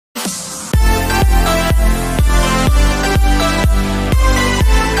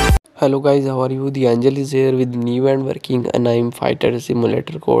Hello guys, how are you? The Angel is here with new and working anime fighter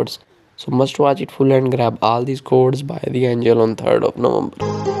simulator codes. So must watch it full and grab all these codes by the Angel on 3rd of November.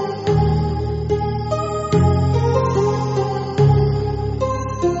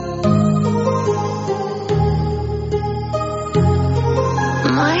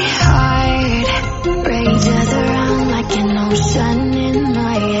 My heart rages around like an ocean in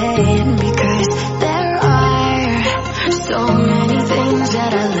my head, because there are so many things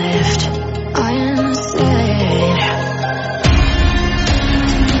that I left unsaid.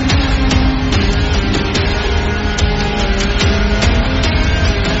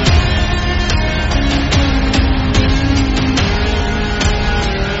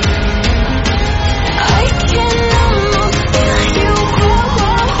 I can almost feel you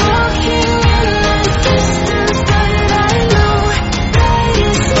walking in the distance, but I know that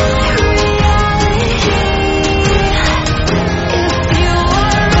it's not reality. If you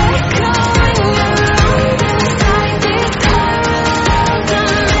are echoing around inside these parallel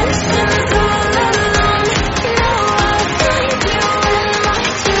dimensions all alone, now I'll find you in my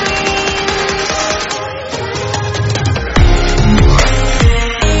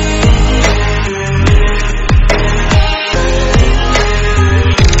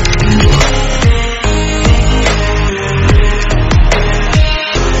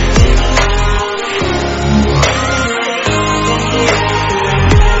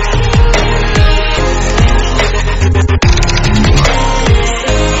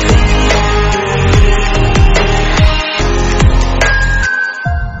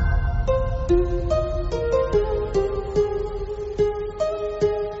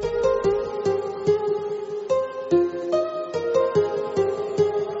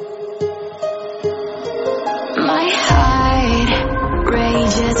My heart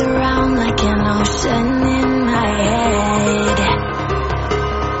rages around